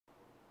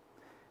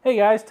Hey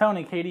guys,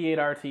 Tony,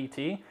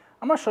 KD8RTT.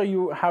 I'm going to show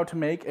you how to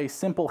make a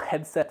simple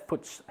headset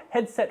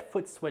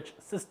foot switch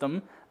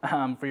system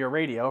for your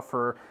radio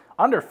for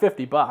under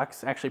 50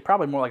 bucks. Actually,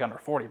 probably more like under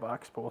 40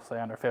 bucks, but we'll say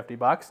under 50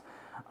 bucks.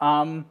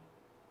 With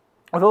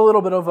a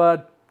little bit of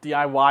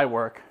DIY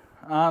work.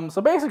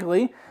 So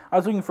basically, I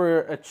was looking for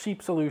a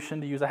cheap solution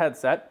to use a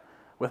headset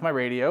with my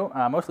radio,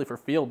 mostly for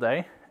field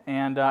day.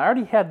 And I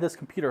already had this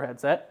computer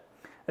headset.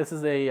 This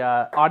is a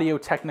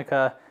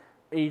Audio-Technica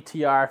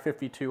ATR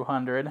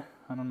 5200.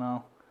 I don't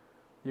know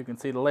if you can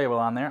see the label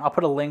on there. I'll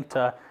put a link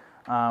to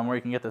where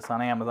you can get this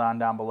on Amazon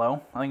down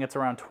below. I think it's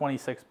around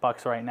 26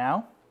 bucks right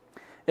now.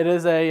 It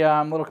is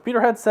a little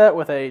computer headset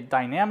with a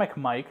dynamic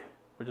mic,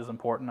 which is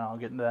important. I'll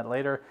get into that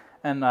later.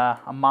 And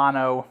a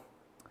mono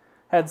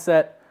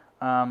headset,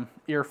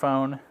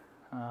 earphone.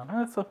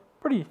 It's a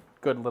pretty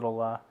good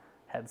little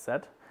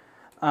headset.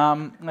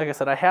 Like I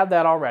said, I had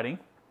that already.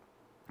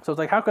 So it's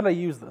like, how could I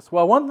use this?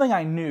 Well, one thing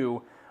I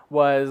knew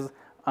was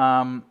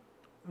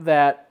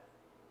that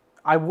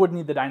I would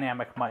need the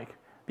dynamic mic,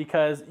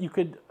 because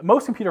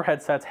most computer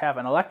headsets have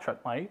an electret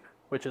mic,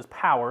 which is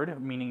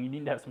powered, meaning you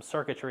need to have some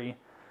circuitry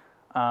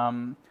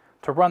to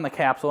run the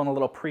capsule and a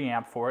little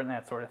preamp for it and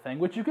that sort of thing,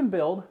 which you can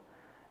build.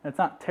 It's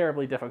not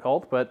terribly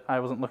difficult, but I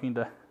wasn't looking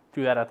to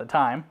do that at the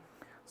time.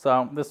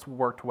 So this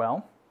worked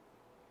well.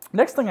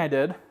 Next thing I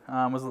did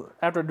was,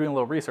 after doing a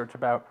little research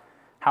about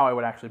how I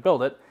would actually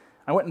build it,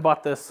 I went and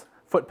bought this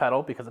foot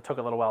pedal because it took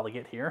a little while to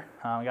get here.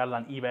 I got it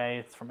on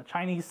eBay. It's from a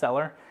Chinese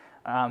seller.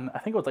 I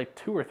think it was like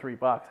 $2 or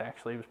 $3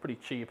 actually. It was pretty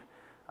cheap.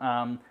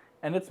 And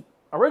it's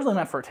originally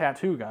meant for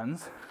tattoo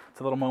guns. It's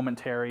a little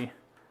momentary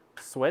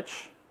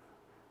switch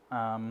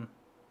foot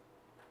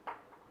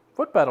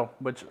pedal,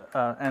 which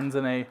ends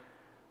in a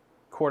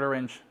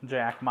 1/4-inch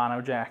jack,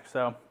 mono jack.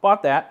 So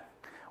bought that,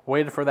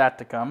 waited for that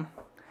to come.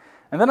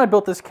 And then I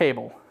built this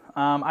cable.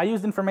 I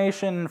used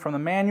information from the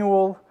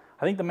manual.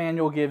 I think the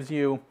manual gives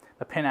you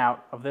the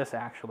pinout of this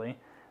actually,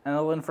 and a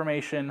little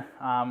information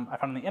I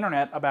found on the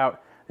internet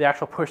about the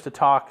actual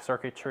push-to-talk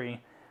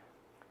circuitry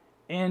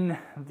in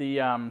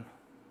the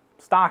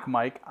stock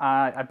mic.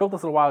 I built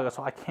this a little while ago,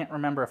 so I can't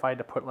remember if I had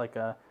to put like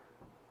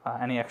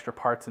any extra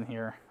parts in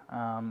here.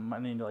 I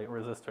need like a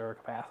resistor or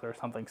capacitor or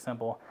something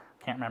simple.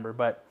 Can't remember,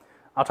 but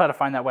I'll try to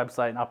find that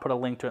website and I'll put a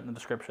link to it in the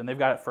description. They've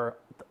got it for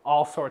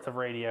all sorts of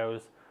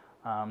radios,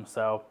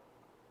 so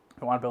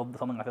if you want to build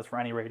something like this for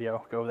any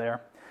radio, go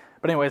there.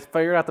 But anyways,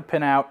 figured out the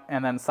pinout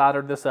and then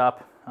soldered this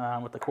up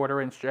with the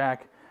 1/4-inch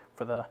jack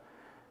for the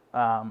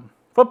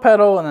foot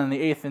pedal and then the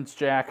 1/8-inch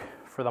jack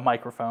for the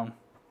microphone.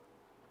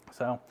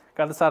 So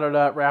got this soldered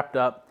up, wrapped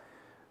up.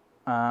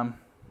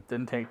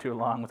 Didn't take too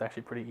long. It was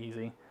actually pretty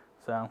easy.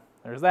 So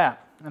there's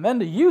that. And then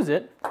to use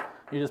it,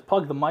 you just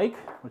plug the mic,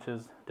 which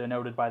is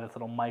denoted by this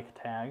little mic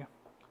tag,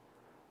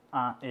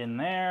 in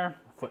there,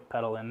 foot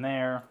pedal in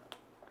there,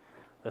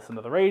 listen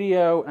to the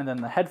radio, and then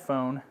the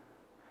headphone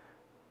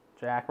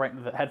jack right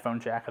into the headphone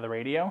jack of the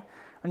radio.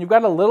 And you've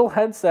got a little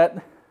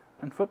headset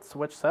and foot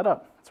switch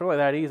setup. It's really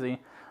that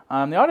easy.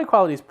 The audio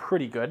quality is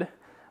pretty good.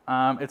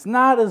 It's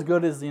not as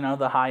good as, you know,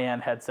 the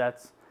high-end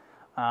headsets.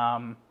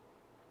 And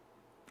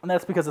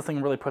that's because this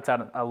thing really puts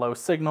out a low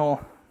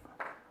signal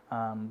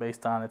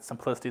based on its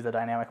simplicity as a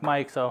dynamic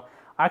mic. So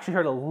I actually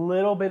heard a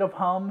little bit of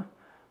hum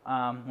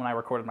when I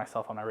recorded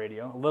myself on my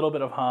radio. A little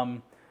bit of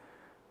hum.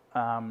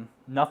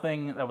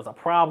 Nothing that was a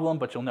problem,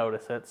 but you'll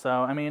notice it. So,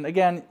 I mean,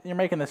 again, you're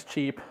making this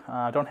cheap.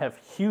 Don't have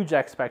huge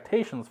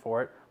expectations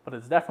for it, but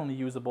it's definitely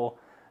usable.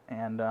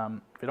 And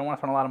if you don't want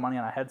to spend a lot of money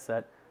on a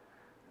headset,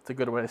 it's a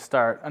good way to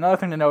start. Another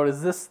thing to note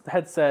is this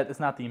headset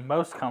is not the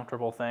most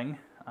comfortable thing.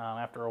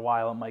 After a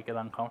while, it might get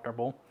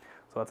uncomfortable.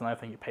 So that's another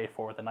thing you pay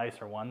for with the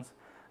nicer ones,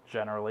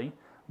 generally.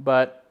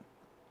 But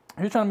if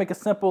you're trying to make a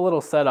simple little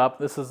setup,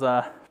 this is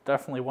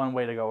definitely one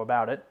way to go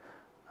about it.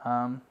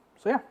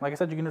 So yeah, like I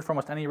said, you can do it for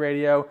almost any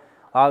radio.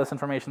 A lot of this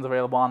information is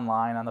available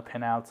online on the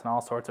pinouts and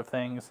all sorts of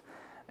things.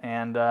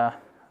 And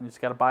you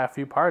just got to buy a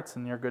few parts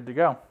and you're good to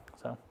go.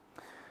 So, all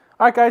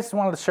right, guys, just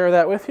wanted to share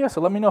that with you. So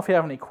let me know if you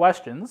have any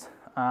questions.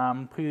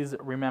 Please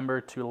remember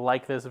to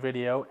like this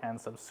video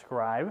and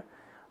subscribe.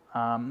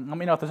 Let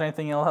me know if there's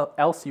anything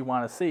else you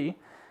want to see.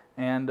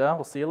 And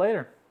we'll see you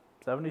later.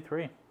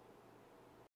 73.